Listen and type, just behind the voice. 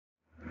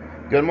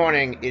Good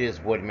morning, it is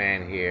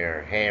Woodman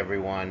here. Hey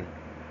everyone,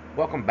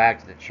 welcome back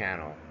to the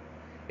channel.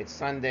 It's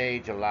Sunday,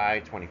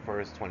 July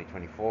 21st,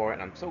 2024,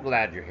 and I'm so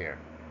glad you're here.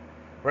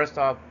 First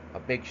off, a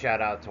big shout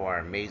out to our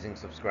amazing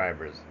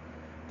subscribers.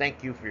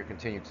 Thank you for your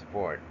continued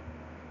support.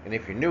 And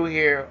if you're new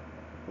here,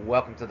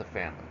 welcome to the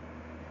family.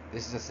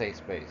 This is a safe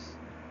space.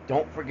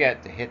 Don't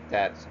forget to hit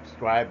that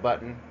subscribe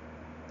button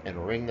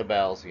and ring the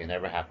bell so you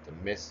never have to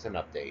miss an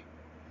update.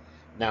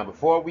 Now,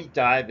 before we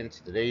dive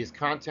into today's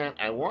content,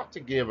 I want to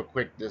give a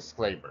quick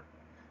disclaimer.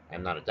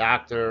 I'm not a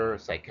doctor,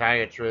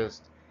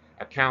 psychiatrist,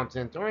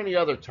 accountant, or any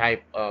other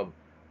type of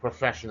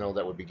professional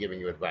that would be giving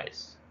you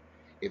advice.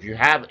 If you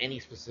have any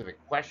specific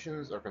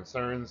questions or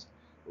concerns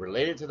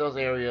related to those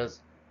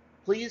areas,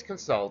 please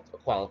consult a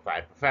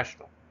qualified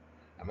professional.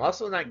 I'm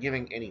also not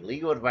giving any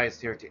legal advice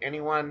here to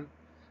anyone.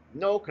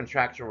 No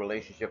contractual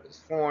relationship is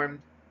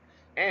formed.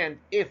 And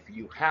if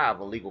you have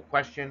a legal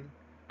question,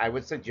 I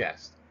would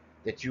suggest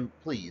that you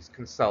please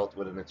consult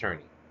with an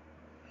attorney.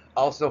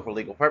 Also, for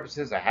legal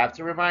purposes, I have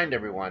to remind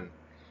everyone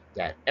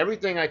that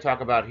everything I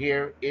talk about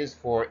here is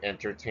for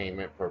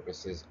entertainment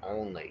purposes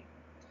only.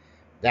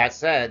 That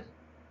said,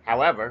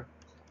 however,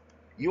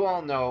 you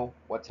all know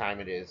what time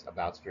it is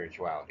about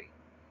spirituality.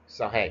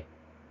 So, hey,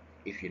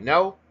 if you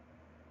know,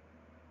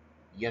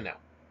 you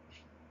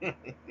know.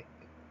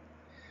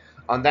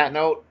 On that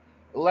note,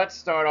 let's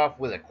start off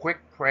with a quick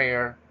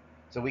prayer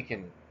so we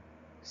can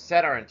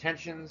set our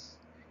intentions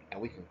and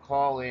we can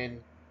call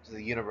in to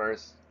the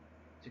universe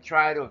to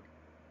try to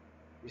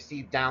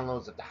receive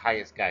downloads of the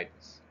highest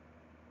guidance.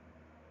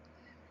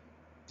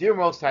 Dear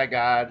Most High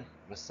God,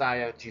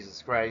 Messiah,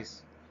 Jesus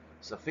Christ,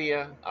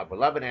 Sophia, our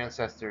beloved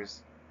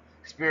ancestors,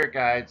 spirit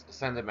guides,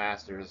 ascended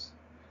masters,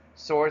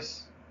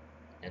 source,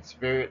 and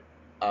spirit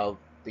of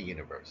the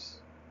universe.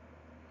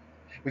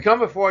 We come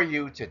before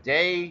you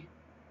today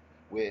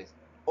with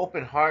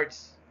open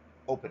hearts,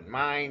 open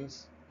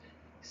minds,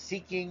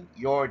 seeking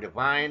your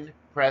divine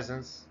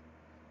presence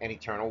and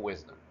eternal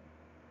wisdom.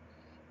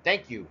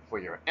 Thank you for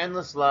your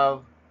endless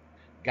love,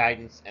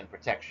 guidance, and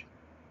protection.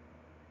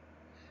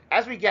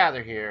 As we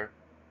gather here,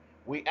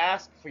 we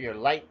ask for your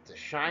light to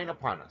shine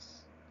upon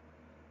us,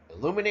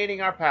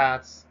 illuminating our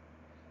paths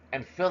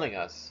and filling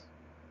us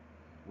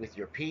with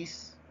your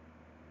peace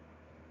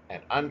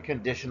and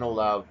unconditional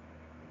love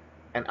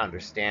and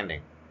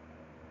understanding.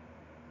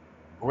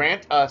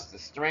 Grant us the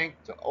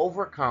strength to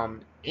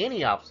overcome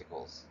any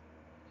obstacles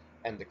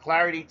and the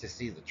clarity to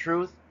see the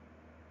truth.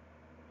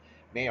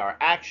 May our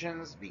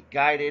actions be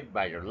guided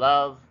by your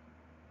love,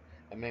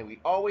 and may we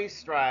always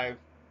strive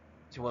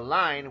to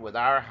align with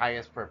our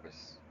highest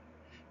purpose.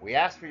 We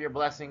ask for your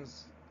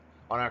blessings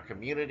on our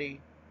community,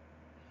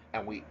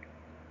 and we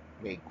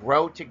may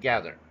grow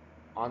together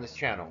on this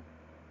channel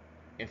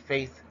in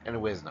faith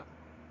and wisdom.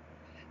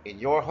 In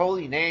your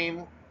holy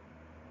name,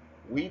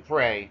 we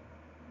pray,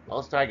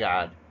 Most High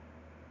God.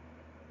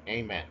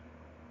 Amen.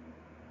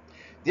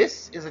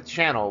 This is a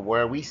channel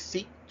where we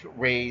seek to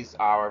raise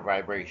our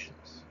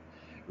vibrations.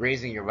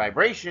 Raising your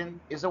vibration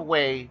is a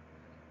way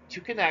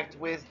to connect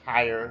with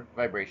higher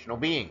vibrational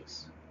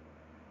beings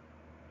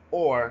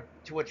or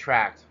to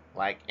attract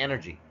like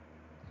energy.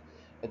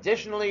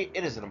 Additionally,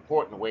 it is an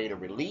important way to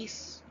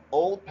release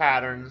old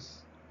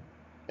patterns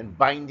and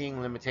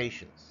binding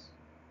limitations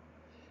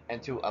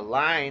and to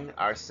align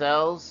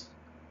ourselves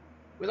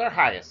with our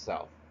highest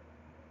self.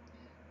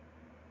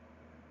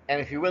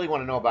 And if you really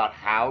want to know about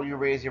how you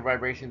raise your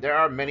vibration, there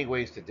are many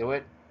ways to do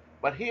it,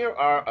 but here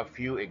are a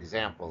few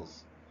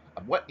examples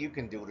of what you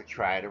can do to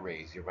try to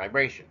raise your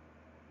vibration.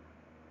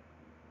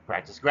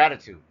 Practice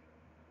gratitude.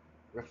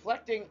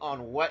 Reflecting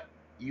on what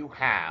you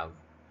have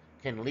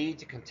can lead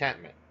to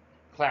contentment,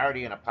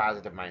 clarity, and a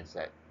positive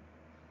mindset.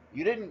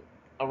 You didn't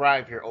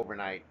arrive here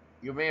overnight.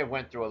 You may have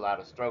went through a lot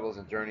of struggles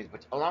and journeys,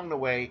 but along the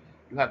way,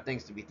 you have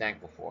things to be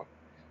thankful for.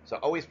 So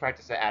always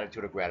practice that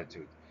attitude of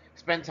gratitude.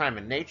 Spend time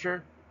in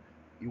nature.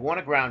 You want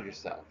to ground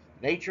yourself.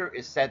 Nature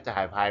is said to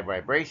have high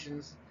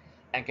vibrations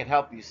and can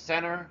help you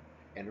center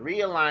and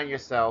realign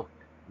yourself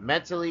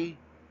mentally,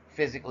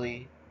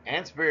 physically,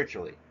 and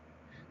spiritually.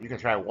 You can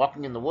try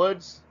walking in the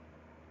woods,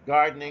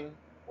 gardening,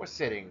 or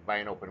sitting by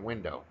an open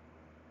window.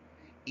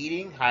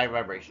 Eating high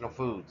vibrational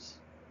foods.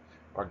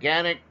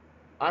 Organic,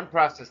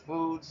 unprocessed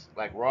foods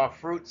like raw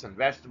fruits and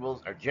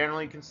vegetables are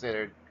generally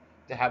considered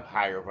to have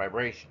higher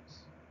vibrations.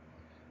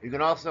 You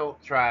can also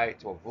try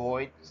to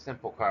avoid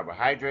simple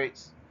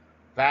carbohydrates,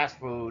 fast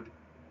food,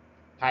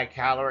 high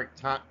caloric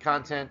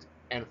content,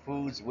 and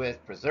foods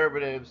with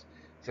preservatives,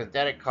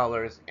 synthetic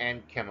colors,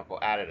 and chemical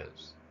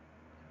additives.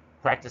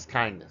 Practice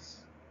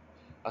kindness.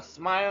 A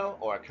smile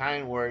or a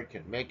kind word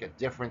can make a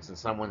difference in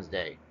someone's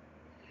day,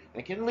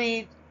 and it can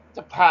lead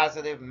to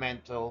positive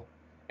mental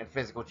and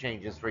physical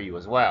changes for you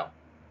as well.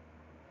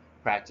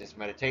 Practice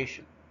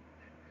meditation.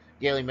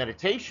 Daily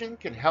meditation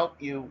can help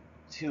you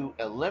to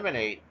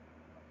eliminate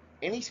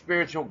any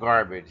spiritual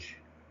garbage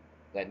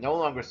that no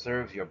longer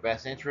serves your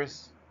best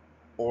interests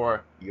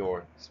or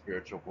your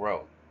spiritual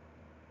growth.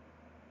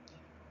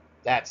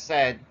 That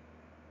said,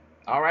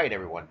 all right,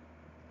 everyone,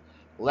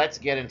 let's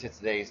get into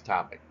today's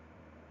topic.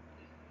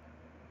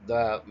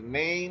 The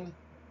main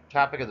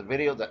topic of the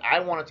video that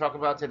I want to talk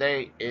about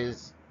today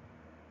is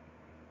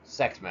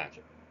sex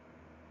magic.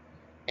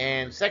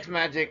 And sex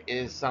magic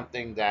is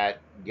something that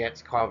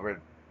gets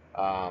covered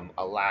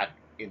a lot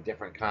in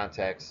different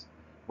contexts.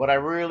 But I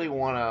really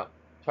want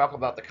to talk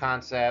about the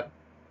concept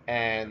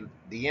and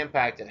the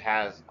impact it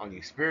has on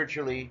you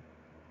spiritually,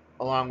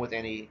 along with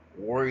any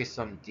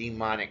worrisome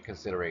demonic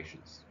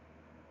considerations.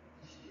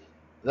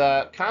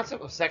 The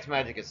concept of sex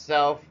magic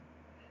itself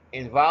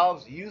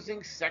involves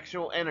using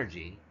sexual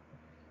energy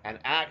and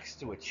acts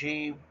to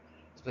achieve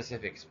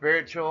specific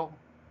spiritual,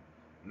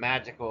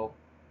 magical,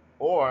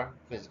 or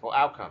physical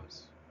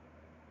outcomes.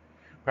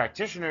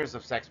 Practitioners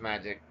of sex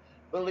magic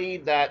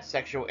believe that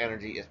sexual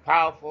energy is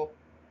powerful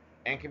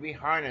and can be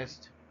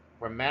harnessed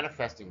for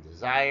manifesting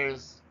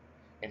desires,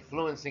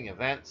 influencing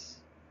events,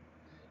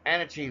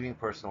 and achieving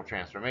personal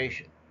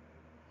transformation.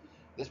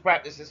 This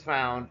practice is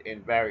found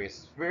in various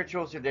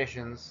spiritual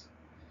traditions,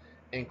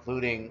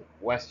 including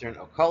Western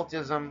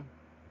occultism,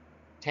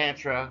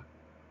 Tantra,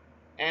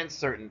 and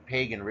certain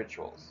pagan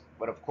rituals.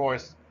 But of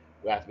course,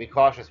 we have to be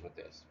cautious with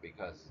this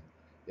because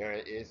there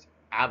is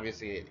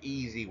obviously an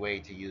easy way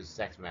to use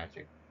sex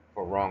magic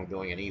for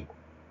wrongdoing and evil.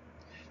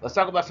 Let's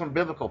talk about some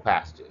biblical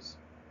passages.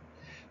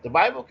 The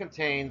Bible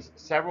contains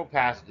several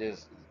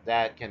passages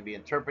that can be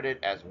interpreted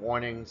as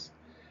warnings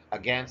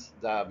against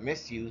the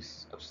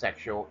misuse of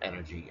sexual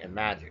energy and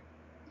magic.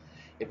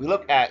 If we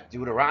look at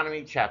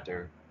Deuteronomy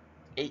chapter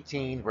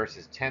 18,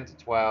 verses 10 to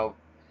 12,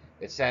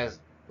 it says,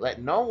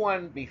 "Let no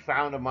one be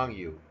found among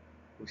you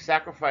who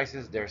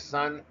sacrifices their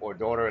son or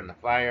daughter in the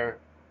fire,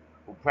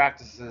 who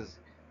practices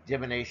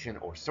divination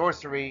or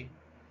sorcery,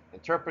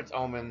 interprets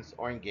omens,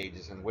 or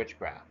engages in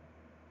witchcraft."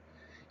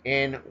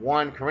 In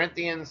 1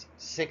 Corinthians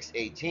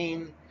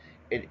 6:18,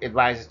 it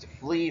advises to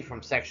flee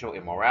from sexual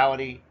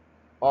immorality.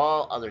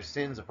 All other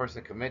sins a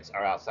person commits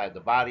are outside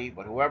the body,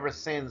 but whoever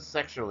sins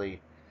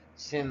sexually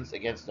sins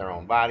against their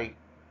own body.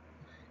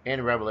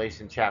 In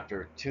Revelation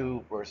chapter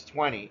 2, verse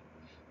 20,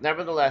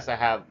 "Nevertheless, I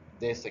have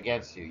this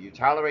against you. You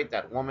tolerate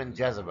that woman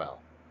Jezebel,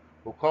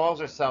 who calls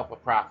herself a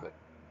prophet.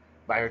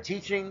 By her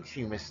teaching,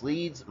 she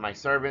misleads my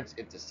servants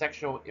into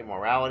sexual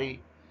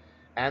immorality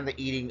and the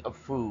eating of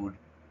food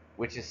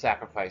which is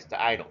sacrificed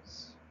to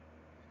idols."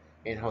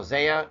 In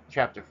Hosea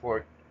chapter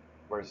 4,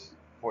 verse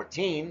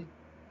 14,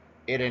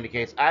 it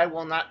indicates, "I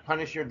will not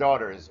punish your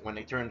daughters when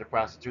they turn to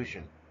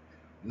prostitution,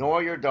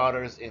 nor your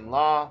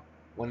daughters-in-law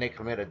when they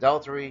commit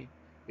adultery,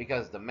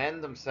 because the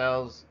men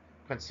themselves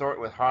consort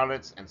with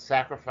harlots and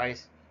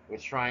sacrifice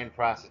with shrine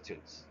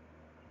prostitutes.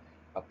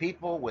 A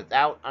people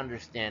without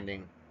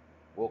understanding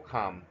will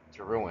come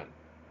to ruin."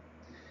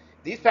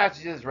 These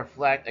passages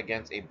reflect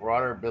against a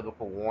broader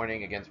biblical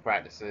warning against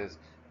practices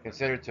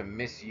considered to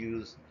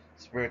misuse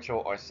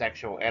spiritual or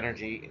sexual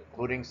energy,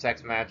 including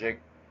sex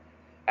magic,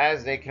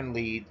 as they can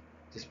lead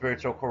to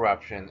spiritual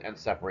corruption and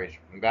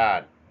separation from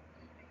God.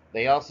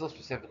 They also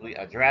specifically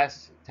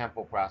address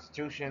temple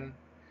prostitution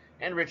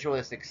and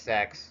ritualistic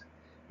sex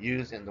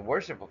used in the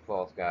worship of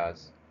false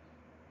gods,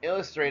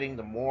 illustrating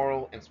the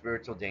moral and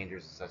spiritual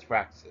dangers of such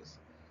practices.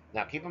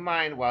 Now, keep in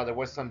mind, while there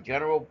was some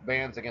general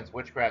bans against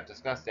witchcraft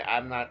discussed there,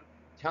 I'm not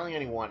telling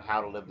anyone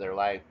how to live their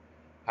life,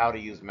 how to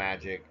use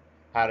magic,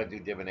 how to do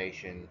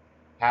divination,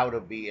 how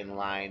to be in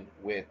line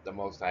with the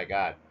Most High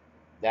God.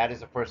 That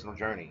is a personal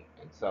journey.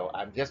 And so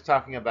I'm just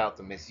talking about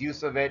the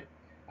misuse of it,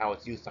 how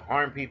it's used to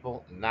harm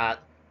people, not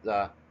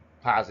the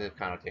positive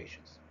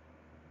connotations.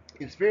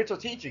 In spiritual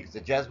teachings, the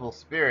Jezebel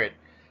spirit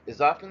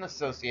is often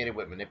associated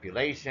with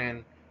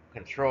manipulation,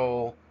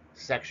 control,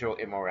 sexual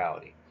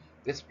immorality.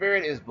 This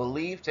spirit is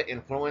believed to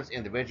influence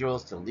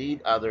individuals to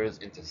lead others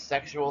into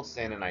sexual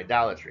sin and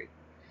idolatry.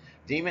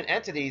 Demon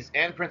entities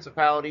and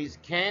principalities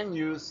can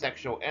use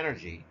sexual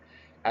energy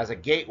as a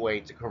gateway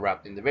to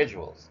corrupt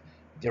individuals,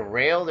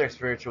 derail their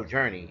spiritual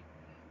journey,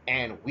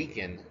 and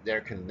weaken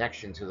their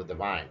connection to the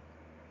divine.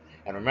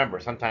 And remember,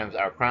 sometimes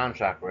our crown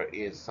chakra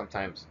is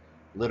sometimes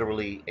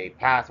literally a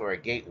path or a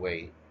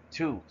gateway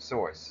to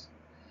source.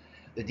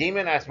 The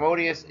demon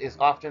Asmodeus is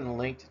often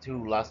linked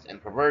to lust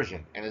and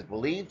perversion and is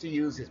believed to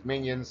use his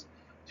minions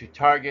to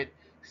target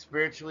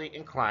spiritually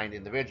inclined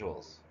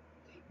individuals.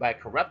 By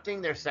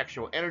corrupting their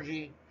sexual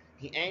energy,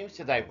 he aims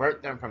to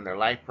divert them from their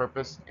life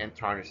purpose and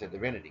tarnish their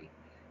divinity.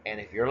 And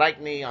if you're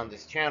like me on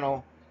this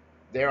channel,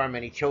 there are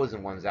many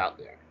chosen ones out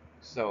there.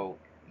 So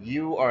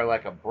you are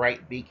like a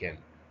bright beacon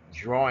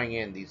drawing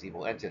in these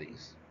evil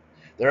entities.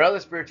 There are other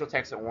spiritual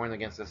texts that warn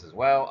against this as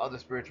well. Other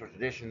spiritual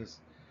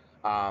traditions,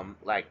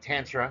 like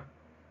Tantra,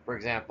 for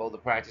example, the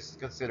practice is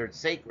considered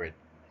sacred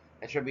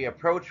and should be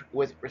approached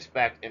with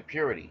respect and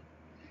purity.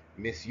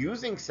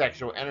 Misusing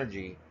sexual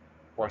energy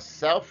for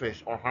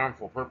selfish or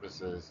harmful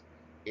purposes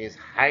is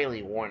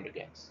highly warned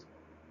against.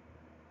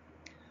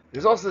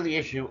 There's also the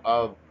issue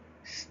of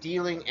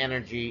stealing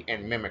energy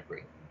and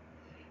mimicry.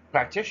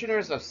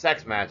 Practitioners of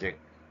sex magic,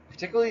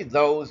 particularly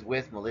those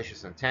with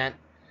malicious intent,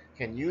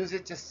 can use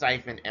it to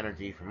siphon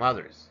energy from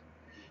others.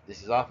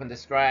 This is often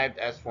described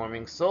as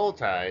forming soul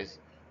ties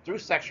through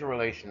sexual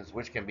relations,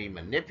 which can be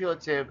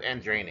manipulative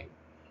and draining.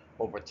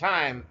 Over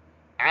time,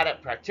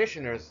 Adept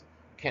practitioners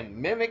can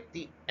mimic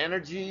the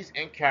energies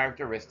and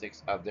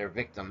characteristics of their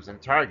victims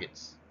and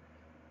targets,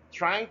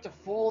 trying to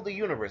fool the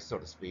universe, so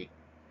to speak,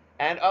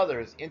 and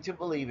others into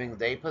believing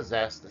they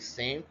possess the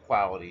same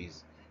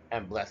qualities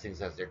and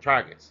blessings as their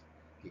targets.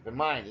 Keep in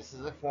mind, this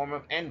is a form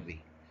of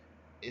envy.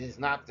 It is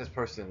not this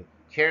person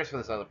cares for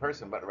this other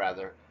person, but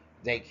rather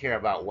they care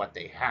about what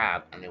they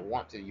have and they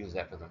want to use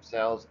that for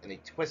themselves, and they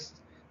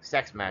twist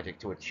sex magic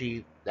to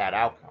achieve that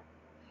outcome.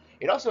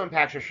 It also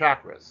impacts your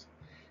chakras.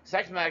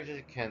 Sex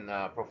magic can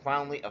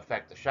profoundly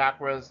affect the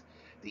chakras,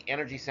 the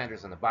energy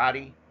centers in the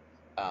body.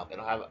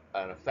 It'll have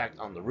an effect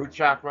on the root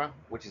chakra,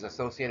 which is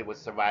associated with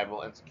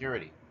survival and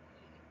security.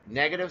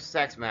 Negative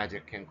sex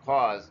magic can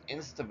cause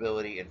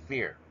instability and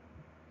fear.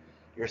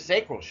 Your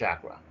sacral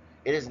chakra.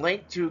 It is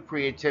linked to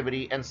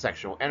creativity and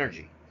sexual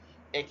energy.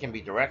 It can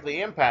be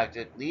directly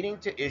impacted, leading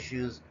to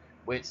issues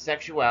with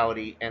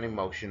sexuality and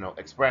emotional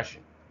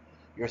expression.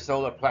 Your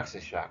solar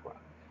plexus chakra.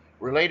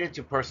 Related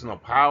to personal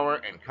power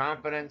and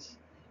confidence,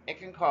 it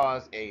can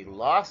cause a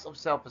loss of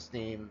self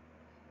esteem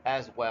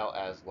as well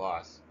as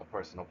loss of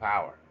personal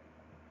power.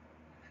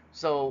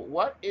 So,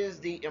 what is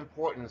the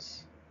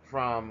importance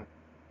from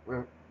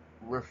re-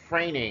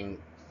 refraining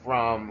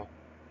from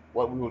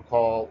what we would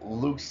call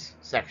loose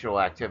sexual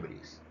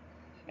activities?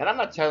 And I'm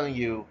not telling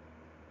you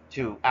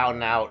to out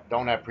and out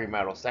don't have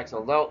premarital sex,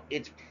 although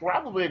it's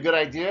probably a good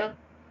idea,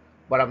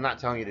 but I'm not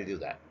telling you to do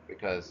that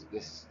because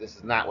this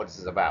is not what this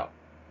is about.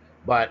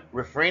 But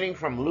refraining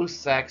from loose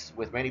sex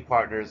with many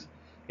partners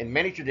in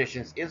many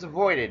traditions is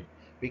avoided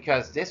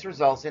because this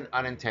results in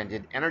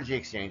unintended energy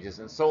exchanges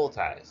and soul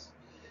ties.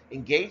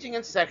 Engaging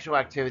in sexual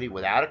activity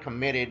without a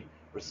committed,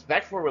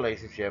 respectful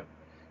relationship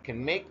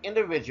can make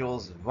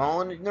individuals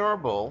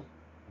vulnerable.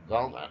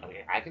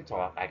 I can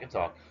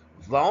talk.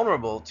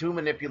 Vulnerable to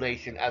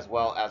manipulation as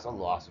well as a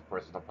loss of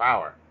personal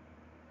power.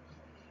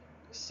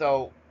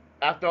 So,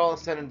 after all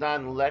is said and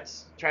done,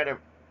 let's try to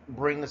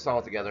bring this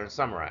all together and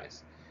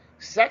summarize.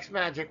 Sex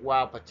magic,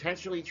 while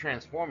potentially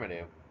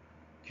transformative,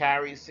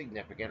 carries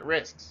significant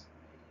risks,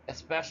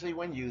 especially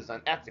when used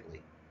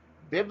unethically.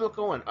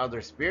 Biblical and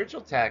other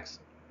spiritual texts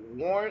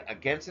warn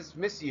against its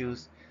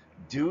misuse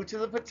due to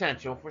the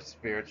potential for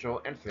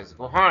spiritual and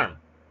physical harm.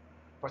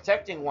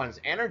 Protecting one's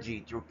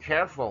energy through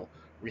careful,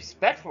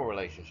 respectful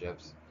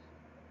relationships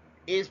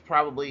is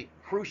probably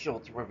crucial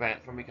to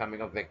prevent from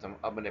becoming a victim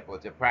of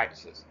manipulative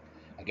practices.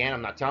 Again,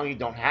 I'm not telling you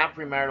don't have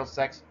premarital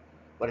sex,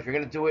 but if you're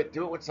going to do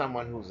it with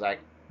someone who's like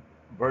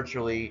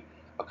virtually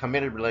a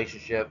committed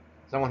relationship,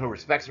 someone who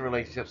respects the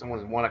relationship, someone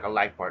who's more like a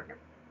life partner.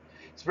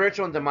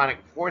 Spiritual and demonic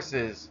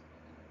forces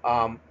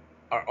um,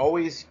 are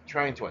always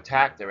trying to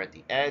attack. They're at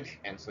the edge,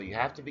 and so you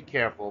have to be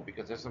careful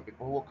because there's some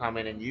people who will come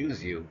in and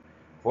use you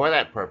for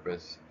that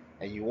purpose,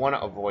 and you want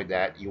to avoid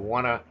that. You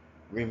want to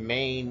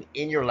remain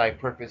in your life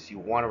purpose. You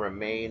want to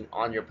remain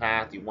on your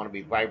path. You want to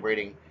be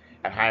vibrating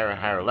at higher and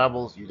higher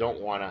levels. You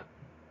don't want to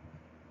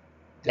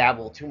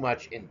dabble too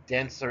much in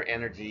denser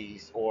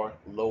energies or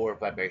lower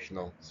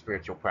vibrational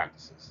spiritual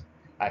practices.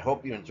 I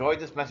hope you enjoyed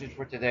this message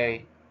for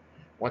today.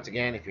 Once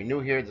again, if you're new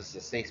here, this is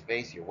a safe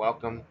space. You're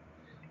welcome.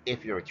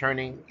 If you're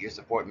returning, your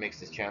support makes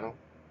this channel.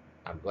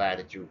 I'm glad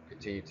that you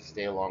continue to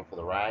stay along for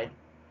the ride.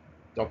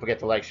 Don't forget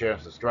to like, share,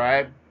 and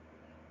subscribe.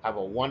 Have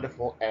a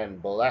wonderful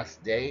and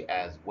blessed day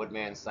as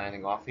Woodman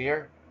signing off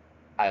here.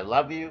 I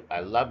love you. I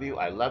love you.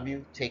 I love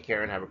you. Take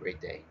care and have a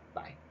great day.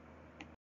 Bye.